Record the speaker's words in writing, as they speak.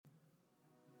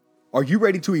Are you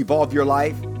ready to evolve your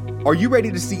life? Are you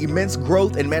ready to see immense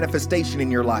growth and manifestation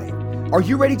in your life? Are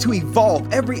you ready to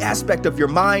evolve every aspect of your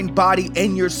mind, body,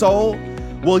 and your soul?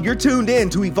 Well, you're tuned in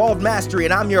to Evolved Mastery,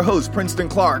 and I'm your host, Princeton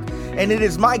Clark, and it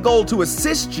is my goal to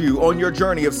assist you on your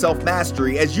journey of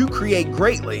self-mastery as you create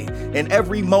greatly in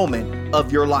every moment of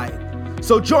your life.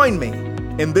 So join me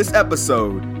in this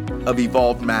episode of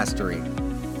Evolved Mastery.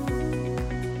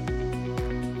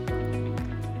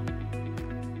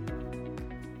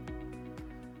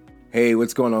 Hey,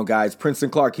 what's going on, guys?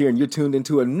 Princeton Clark here, and you're tuned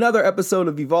into another episode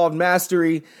of Evolved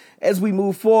Mastery. As we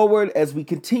move forward, as we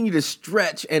continue to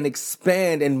stretch and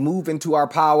expand and move into our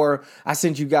power, I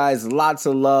send you guys lots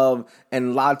of love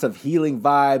and lots of healing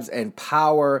vibes and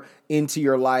power into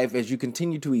your life as you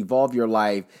continue to evolve your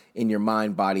life in your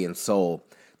mind, body, and soul.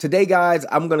 Today, guys,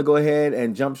 I'm going to go ahead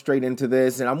and jump straight into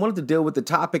this, and I wanted to deal with the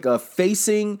topic of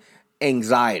facing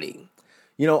anxiety.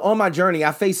 You know, on my journey,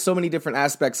 I faced so many different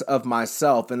aspects of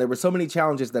myself, and there were so many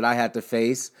challenges that I had to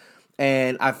face.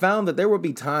 And I found that there would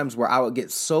be times where I would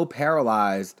get so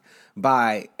paralyzed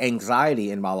by anxiety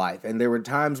in my life. And there were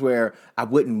times where I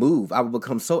wouldn't move. I would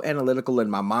become so analytical in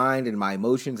my mind and my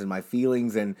emotions and my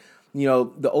feelings and, you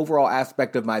know, the overall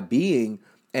aspect of my being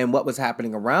and what was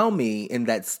happening around me in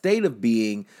that state of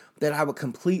being that I would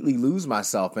completely lose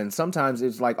myself. And sometimes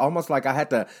it's like almost like I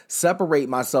had to separate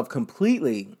myself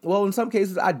completely. Well, in some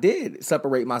cases, I did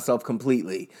separate myself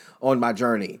completely on my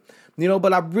journey. You know,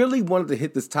 but I really wanted to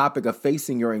hit this topic of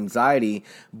facing your anxiety,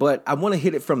 but I want to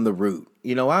hit it from the root.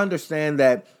 You know, I understand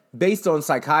that based on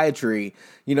psychiatry,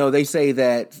 you know, they say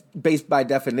that based by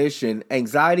definition,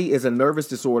 anxiety is a nervous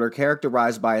disorder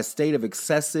characterized by a state of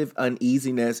excessive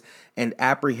uneasiness and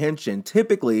apprehension,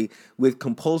 typically with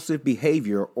compulsive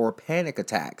behavior or panic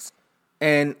attacks.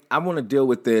 And I want to deal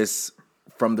with this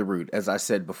from the root, as I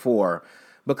said before,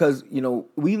 because, you know,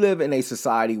 we live in a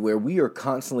society where we are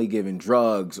constantly given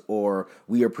drugs or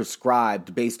we are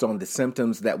prescribed based on the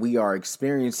symptoms that we are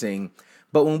experiencing.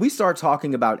 But when we start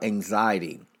talking about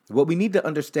anxiety, what we need to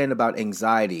understand about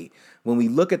anxiety, when we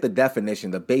look at the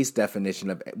definition, the base definition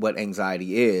of what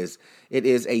anxiety is, it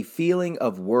is a feeling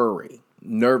of worry,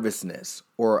 nervousness,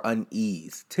 or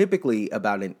unease, typically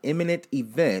about an imminent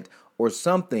event or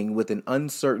something with an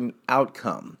uncertain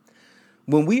outcome.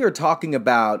 When we are talking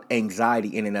about anxiety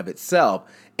in and of itself,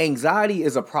 anxiety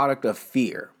is a product of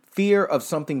fear. Fear of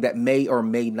something that may or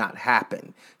may not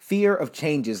happen. Fear of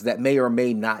changes that may or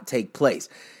may not take place.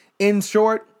 In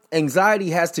short,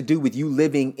 anxiety has to do with you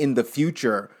living in the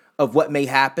future of what may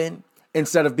happen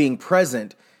instead of being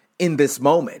present in this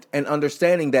moment and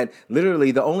understanding that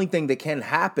literally the only thing that can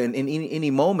happen in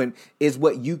any moment is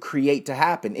what you create to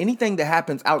happen. Anything that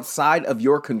happens outside of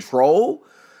your control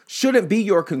shouldn't be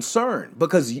your concern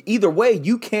because either way,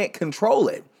 you can't control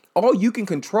it. All you can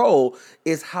control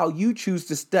is how you choose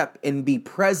to step and be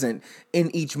present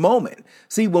in each moment.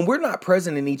 See, when we're not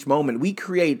present in each moment, we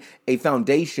create a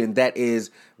foundation that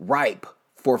is ripe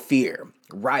for fear,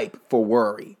 ripe for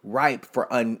worry, ripe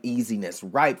for uneasiness,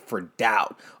 ripe for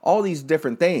doubt, all these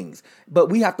different things. But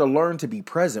we have to learn to be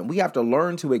present. We have to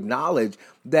learn to acknowledge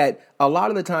that a lot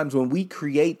of the times when we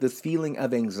create this feeling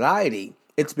of anxiety,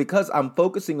 it's because I'm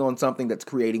focusing on something that's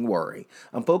creating worry.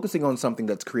 I'm focusing on something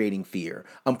that's creating fear.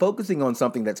 I'm focusing on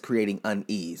something that's creating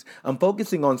unease. I'm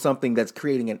focusing on something that's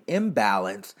creating an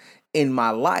imbalance in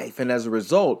my life. And as a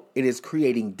result, it is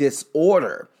creating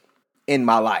disorder in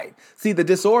my life. See, the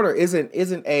disorder isn't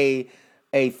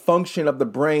a function of the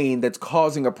brain that's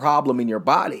causing a problem in your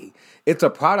body. It's a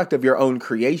product of your own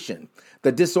creation.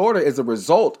 The disorder is a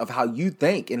result of how you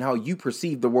think and how you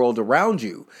perceive the world around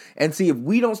you. And see, if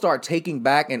we don't start taking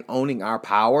back and owning our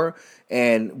power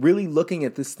and really looking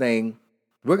at this thing,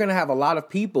 we're going to have a lot of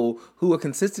people who are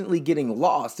consistently getting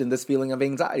lost in this feeling of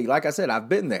anxiety. Like I said, I've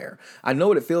been there. I know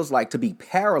what it feels like to be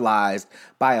paralyzed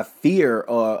by a fear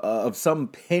of some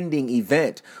pending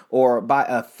event or by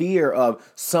a fear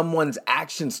of someone's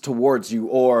actions towards you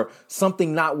or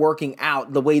something not working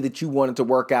out the way that you want it to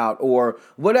work out or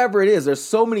whatever it is. There's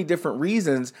so many different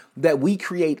reasons that we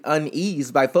create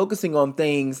unease by focusing on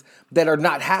things that are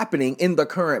not happening in the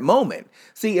current moment.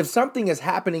 See, if something is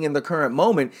happening in the current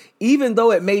moment, even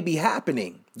though it may be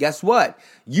happening, guess what?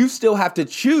 You still have to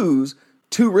choose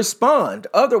to respond.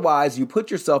 Otherwise, you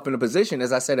put yourself in a position,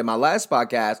 as I said in my last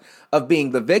podcast, of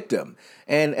being the victim.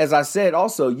 And as I said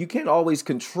also, you can't always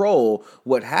control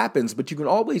what happens, but you can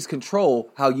always control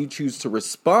how you choose to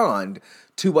respond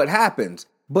to what happens.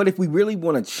 But if we really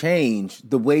want to change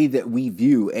the way that we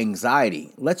view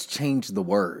anxiety, let's change the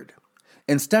word.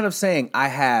 Instead of saying, I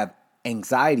have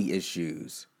anxiety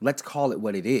issues, let's call it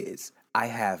what it is. I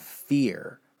have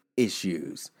fear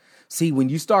issues. See, when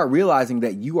you start realizing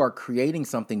that you are creating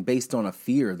something based on a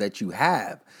fear that you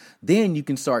have, then you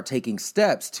can start taking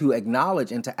steps to acknowledge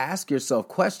and to ask yourself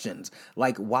questions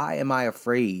like, why am I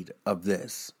afraid of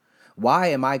this? Why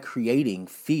am I creating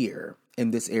fear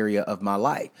in this area of my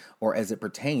life, or as it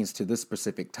pertains to this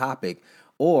specific topic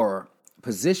or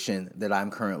position that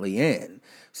I'm currently in?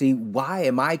 See, why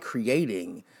am I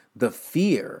creating the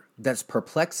fear that's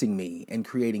perplexing me and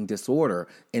creating disorder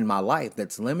in my life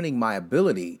that's limiting my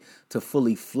ability to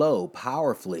fully flow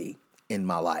powerfully in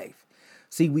my life?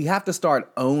 See, we have to start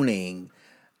owning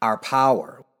our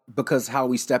power, because how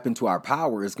we step into our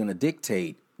power is going to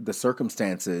dictate the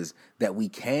circumstances that we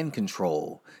can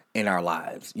control in our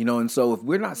lives. And so if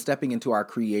we're not stepping into our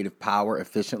creative power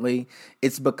efficiently,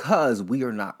 it's because we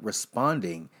are not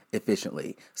responding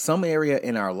efficiently. Some area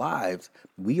in our lives,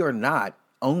 we are not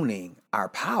owning our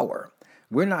power.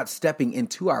 We're not stepping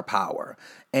into our power.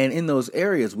 And in those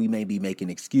areas, we may be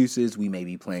making excuses. We may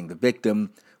be playing the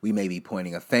victim. We may be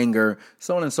pointing a finger,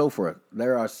 so on and so forth.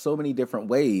 There are so many different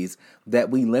ways that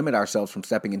we limit ourselves from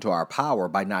stepping into our power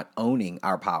by not owning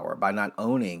our power, by not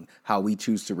owning how we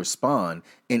choose to respond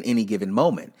in any given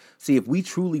moment. See, if we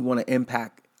truly want to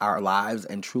impact our lives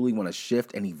and truly want to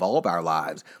shift and evolve our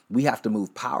lives, we have to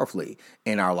move powerfully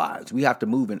in our lives. We have to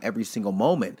move in every single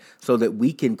moment so that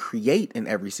we can create in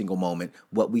every single moment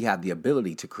what we have the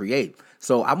ability to create.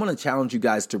 So I want to challenge you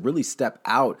guys to really step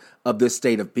out of this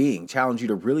state of being, challenge you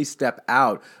to really step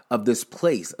out of this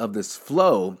place, of this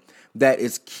flow that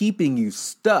is keeping you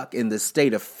stuck in this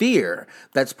state of fear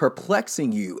that's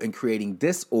perplexing you and creating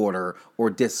disorder or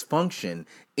dysfunction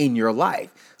in your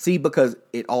life. See, because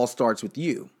it all starts with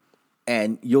you.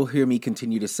 And you'll hear me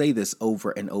continue to say this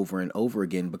over and over and over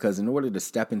again, because in order to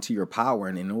step into your power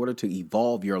and in order to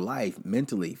evolve your life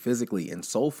mentally, physically, and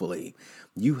soulfully,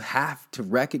 you have to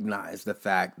recognize the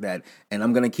fact that, and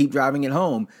I'm going to keep driving it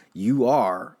home, you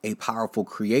are a powerful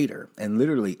creator. And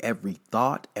literally every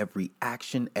thought, every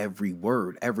action, every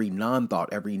word, every non-thought,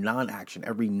 every non-action,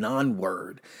 every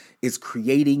non-word is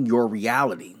creating your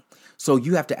reality. So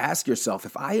you have to ask yourself,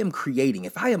 if I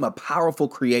am a powerful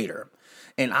creator,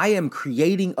 and I am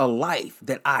creating a life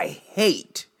that I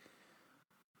hate,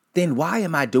 then why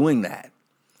am I doing that?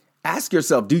 Ask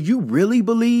yourself, do you really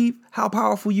believe how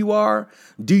powerful you are?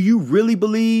 Do you really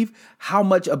believe how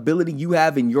much ability you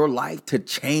have in your life to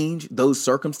change those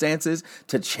circumstances,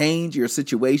 to change your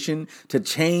situation, to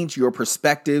change your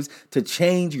perspectives, to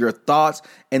change your thoughts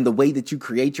and the way that you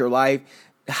create your life?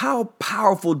 How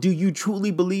powerful do you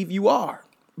truly believe you are?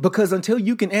 Because until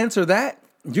you can answer that,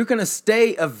 you're going to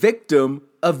stay a victim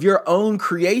of your own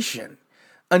creation.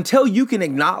 Until you can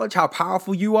acknowledge how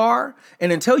powerful you are,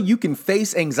 and until you can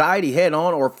face anxiety head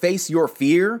on or face your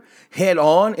fear head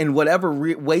on in whatever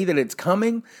way that it's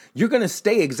coming, you're going to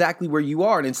stay exactly where you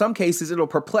are. And in some cases, it'll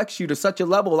perplex you to such a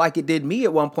level, like it did me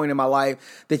at one point in my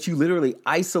life, that you literally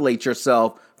isolate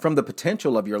yourself from the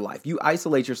potential of your life. You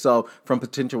isolate yourself from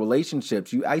potential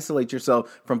relationships. You isolate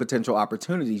yourself from potential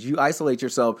opportunities. You isolate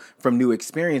yourself from new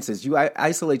experiences. You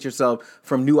isolate yourself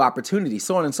from new opportunities,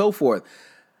 so on and so forth.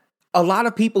 A lot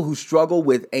of people who struggle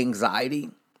with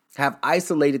anxiety have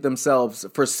isolated themselves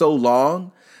for so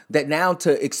long that now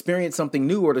to experience something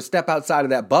new or to step outside of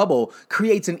that bubble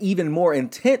creates an even more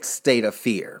intense state of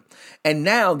fear. And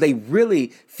now they really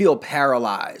feel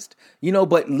paralyzed.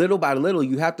 But little by little,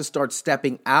 you have to start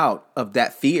stepping out of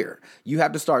that fear. You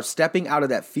have to start stepping out of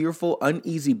that fearful,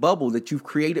 uneasy bubble that you've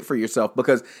created for yourself,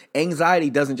 because anxiety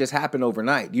doesn't just happen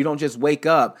overnight. You don't just wake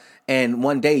up and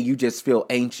one day you just feel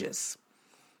anxious.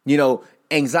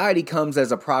 Anxiety comes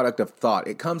as a product of thought.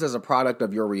 It comes as a product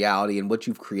of your reality and what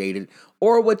you've created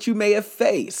or what you may have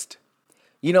faced.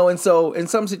 And so in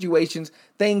some situations,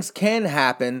 things can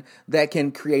happen that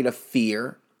can create a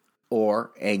fear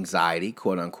or anxiety,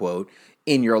 quote unquote,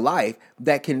 in your life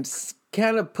that can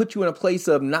kind of put you in a place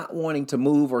of not wanting to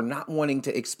move or not wanting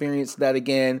to experience that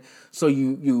again. So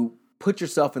you put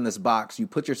yourself in this box, you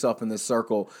put yourself in this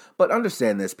circle. But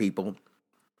understand this, people,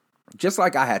 just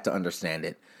like I had to understand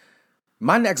it.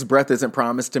 My next breath isn't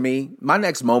promised to me. My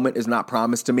next moment is not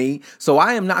promised to me. So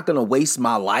I am not going to waste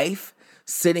my life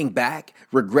sitting back,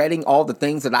 regretting all the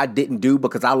things that I didn't do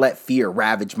because I let fear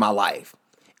ravage my life.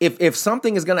 If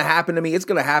something is going to happen to me, it's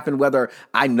going to happen whether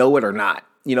I know it or not.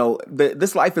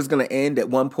 This life is going to end at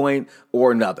one point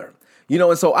or another.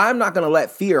 And so I'm not going to let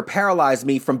fear paralyze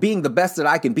me from being the best that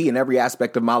I can be in every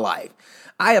aspect of my life.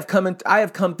 I have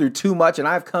come through too much, and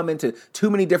I've come into too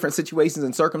many different situations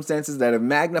and circumstances that have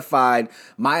magnified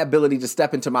my ability to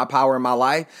step into my power in my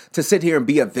life, to sit here and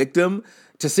be a victim,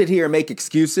 to sit here and make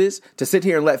excuses, to sit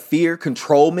here and let fear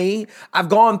control me. I've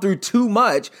gone through too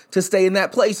much to stay in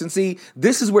that place. And see,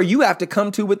 this is where you have to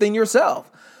come to within yourself.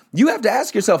 You have to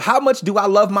ask yourself, how much do I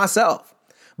love myself?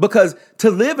 Because to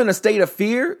live in a state of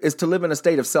fear is to live in a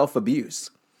state of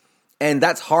self-abuse. And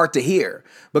that's hard to hear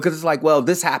because it's like, well,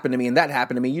 this happened to me and that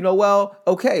happened to me. Well,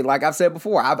 okay, like I've said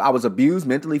before, I was abused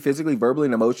mentally, physically, verbally,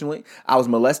 and emotionally. I was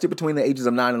molested between the ages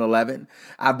of 9 and 11.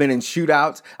 I've been in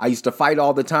shootouts. I used to fight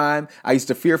all the time. I used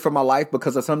to fear for my life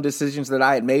because of some decisions that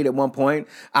I had made at one point.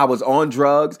 I was on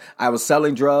drugs. I was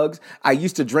selling drugs. I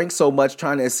used to drink so much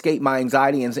trying to escape my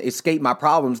anxiety and escape my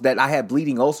problems that I had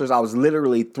bleeding ulcers. I was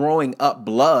literally throwing up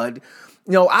blood.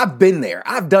 I've been there.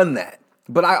 I've done that.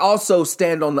 But I also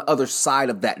stand on the other side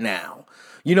of that now.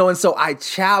 And so I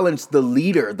challenge the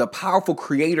leader, the powerful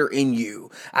creator in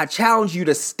you. I challenge you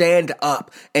to stand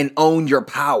up and own your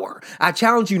power. I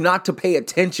challenge you not to pay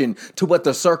attention to what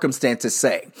the circumstances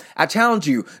say. I challenge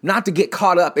you not to get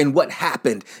caught up in what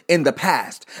happened in the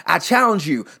past. I challenge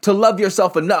you to love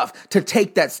yourself enough to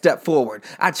take that step forward.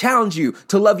 I challenge you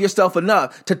to love yourself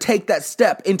enough to take that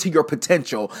step into your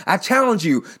potential. I challenge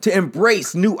you to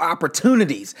embrace new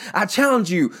opportunities. I challenge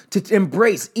you to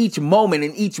embrace each moment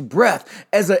and each breath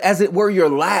as it were your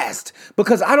last,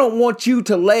 because I don't want you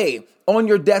to lay on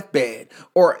your deathbed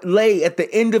or lay at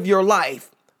the end of your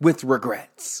life with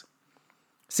regrets.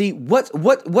 See, what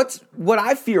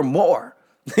I fear more,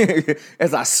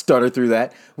 as I stutter through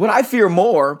that, what I fear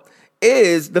more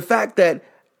is the fact that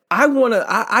I don't want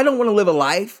to live a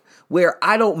life where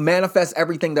I don't manifest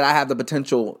everything that I have the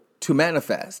potential to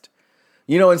manifest.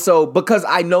 And so because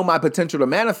I know my potential to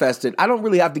manifest it, I don't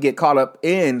really have to get caught up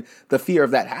in the fear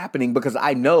of that happening because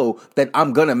I know that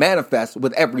I'm going to manifest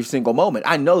with every single moment.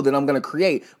 I know that I'm going to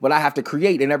create what I have to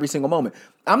create in every single moment.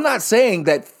 I'm not saying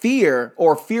that fear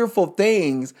or fearful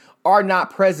things are not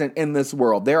present in this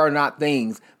world. There are not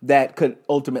things that could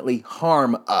ultimately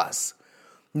harm us.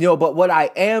 But what I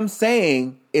am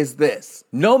saying is this: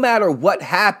 no matter what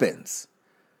happens,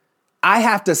 I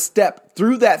have to step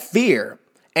through that fear.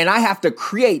 And I have to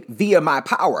create via my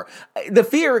power. The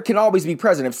fear can always be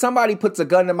present. If somebody puts a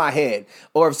gun to my head,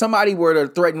 or if somebody were to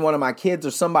threaten one of my kids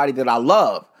or somebody that I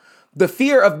love, the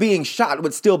fear of being shot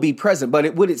would still be present.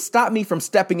 But would it stop me from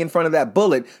stepping in front of that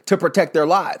bullet to protect their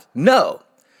lives? No.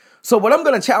 So what I'm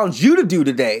going to challenge you to do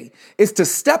today is to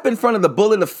step in front of the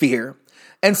bullet of fear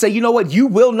and say, you know what? You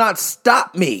will not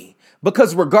stop me.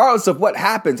 Because regardless of what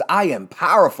happens, I am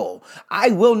powerful. I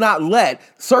will not let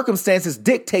circumstances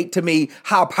dictate to me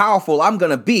how powerful I'm going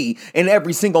to be in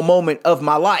every single moment of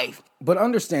my life. But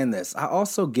understand this, I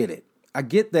also get it. I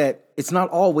get that it's not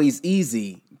always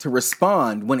easy to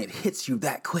respond when it hits you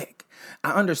that quick.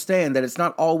 I understand that it's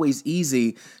not always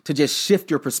easy to just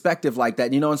shift your perspective like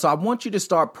that, and so I want you to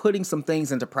start putting some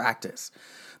things into practice.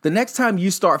 The next time you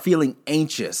start feeling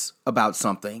anxious about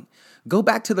something, go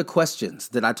back to the questions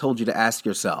that I told you to ask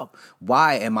yourself.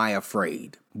 Why am I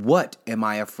afraid? What am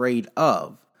I afraid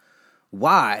of?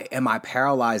 Why am I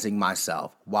paralyzing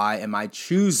myself? Why am I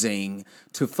choosing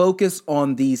to focus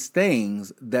on these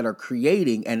things that are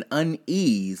creating an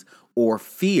unease or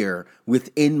fear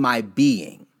within my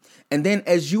being? And then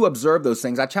as you observe those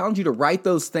things, I challenge you to write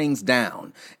those things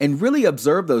down and really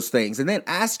observe those things. And then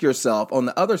ask yourself on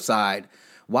the other side,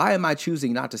 why am I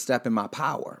choosing not to step in my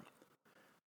power?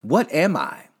 What am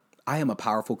I? I am a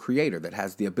powerful creator that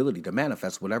has the ability to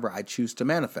manifest whatever I choose to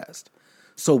manifest.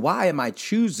 So why am I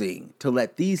choosing to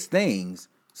let these things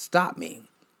stop me?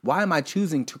 Why am I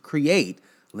choosing to create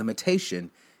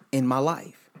limitation in my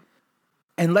life?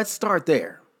 And let's start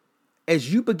there.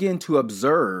 As you begin to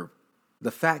observe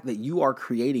the fact that you are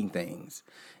creating things,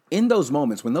 in those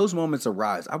moments, when those moments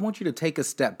arise, I want you to take a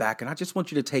step back and I just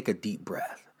want you to take a deep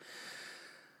breath.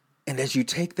 And as you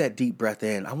take that deep breath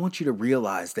in, I want you to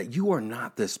realize that you are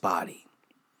not this body.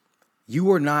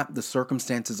 You are not the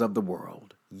circumstances of the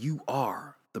world. You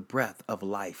are the breath of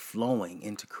life flowing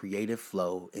into creative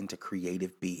flow, into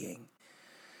creative being.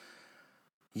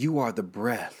 You are the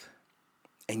breath,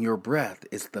 and your breath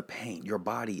is the paint. Your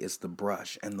body is the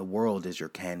brush, and the world is your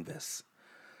canvas.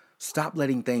 Stop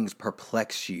letting things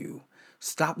perplex you.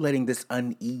 Stop letting this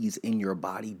unease in your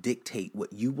body dictate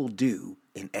what you will do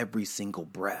in every single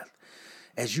breath.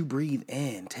 As you breathe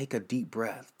in, take a deep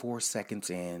breath, 4 seconds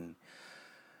in,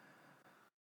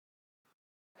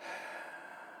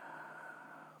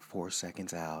 4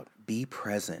 seconds out. Be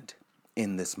present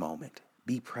in this moment.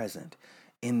 Be present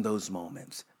in those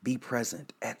moments. Be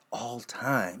present at all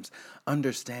times,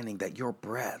 understanding that your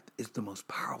breath is the most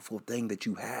powerful thing that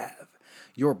you have.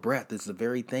 Your breath is the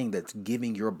very thing that's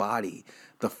giving your body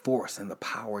the force and the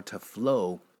power to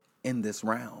flow in this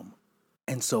realm.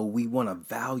 And so we want to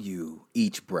value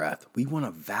each breath. We want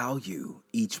to value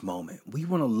each moment. We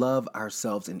want to love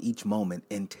ourselves in each moment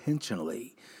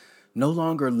intentionally. No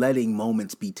longer letting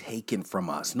moments be taken from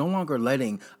us. No longer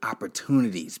letting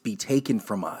opportunities be taken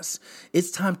from us.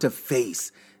 It's time to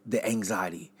face the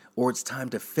anxiety, or it's time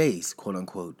to face, quote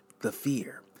unquote, the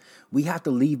fear. We have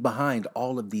to leave behind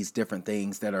all of these different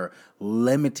things that are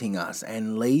limiting us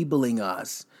and labeling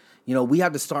us. We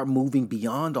have to start moving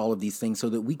beyond all of these things so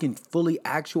that we can fully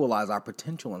actualize our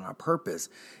potential and our purpose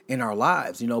in our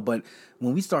lives, But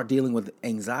when we start dealing with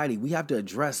anxiety, we have to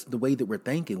address the way that we're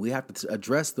thinking. We have to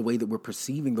address the way that we're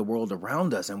perceiving the world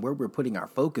around us and where we're putting our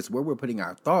focus, where we're putting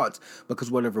our thoughts,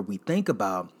 because whatever we think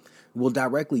about will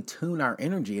directly tune our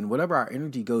energy, and whatever our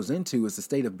energy goes into is the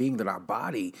state of being that our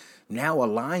body now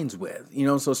aligns with,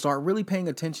 so start really paying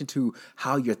attention to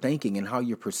how you're thinking and how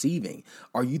you're perceiving.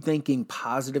 Are you thinking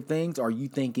positive things? Are you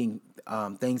thinking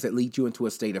things that lead you into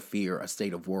a state of fear, a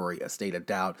state of worry, a state of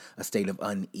doubt, a state of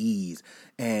unease,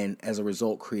 and as a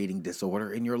result creating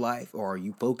disorder in your life? Or are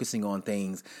you focusing on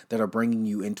things that are bringing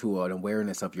you into an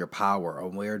awareness of your power,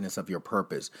 awareness of your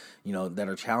purpose, that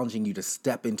are challenging you to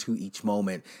step into each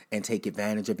moment and take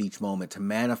advantage of each moment to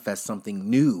manifest something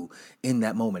new in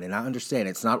that moment? And I understand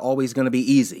it's not always going to be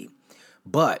easy.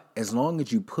 But as long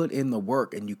as you put in the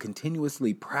work and you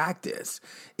continuously practice,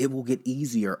 it will get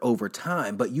easier over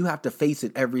time. But you have to face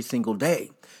it every single day.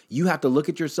 You have to look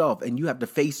at yourself and you have to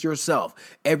face yourself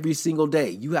every single day.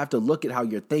 You have to look at how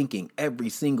you're thinking every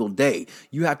single day.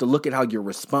 You have to look at how you're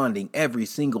responding every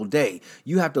single day.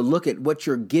 You have to look at what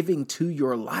you're giving to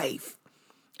your life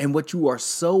and what you are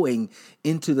sowing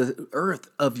into the earth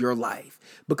of your life,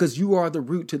 because you are the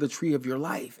root to the tree of your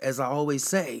life, as I always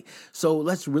say. So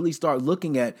let's really start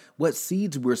looking at what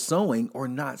seeds we're sowing or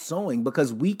not sowing,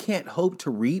 because we can't hope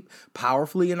to reap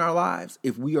powerfully in our lives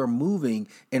if we are moving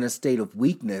in a state of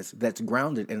weakness that's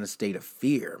grounded in a state of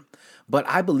fear. But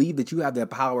I believe that you have the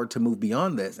power to move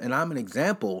beyond this. And I'm an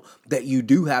example that you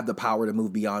do have the power to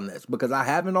move beyond this, because I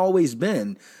haven't always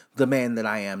been the man that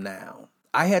I am now.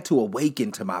 I had to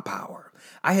awaken to my power.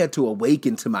 I had to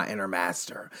awaken to my inner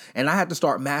master. And I had to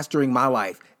start mastering my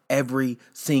life every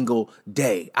single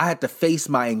day. I had to face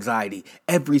my anxiety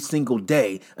every single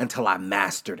day until I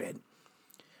mastered it.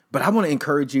 But I want to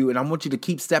encourage you, and I want you to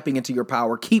keep stepping into your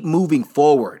power. Keep moving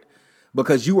forward,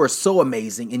 because you are so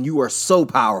amazing and you are so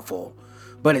powerful.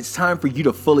 But it's time for you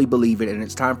to fully believe it, and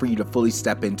it's time for you to fully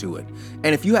step into it.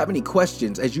 And if you have any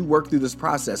questions as you work through this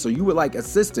process, or you would like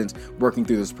assistance working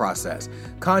through this process,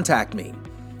 contact me.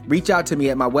 Reach out to me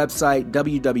at my website,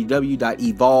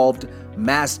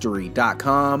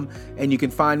 www.evolvedmastery.com. And you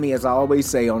can find me, as I always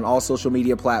say, on all social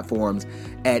media platforms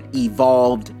at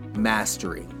Evolved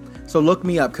Mastery. So look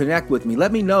me up, connect with me.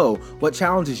 Let me know what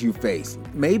challenges you face.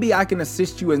 Maybe I can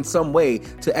assist you in some way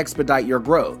to expedite your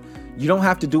growth. You don't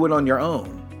have to do it on your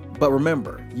own. But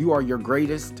remember, you are your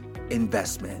greatest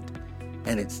investment.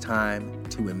 And it's time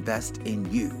to invest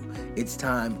in you. It's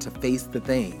time to face the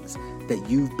things that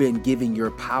you've been giving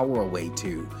your power away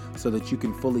to, so that you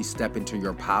can fully step into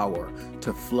your power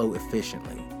to flow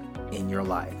efficiently in your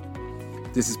life.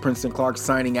 This is Princeton Clark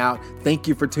signing out. Thank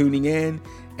you for tuning in,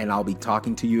 and I'll be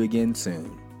talking to you again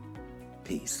soon.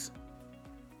 Peace.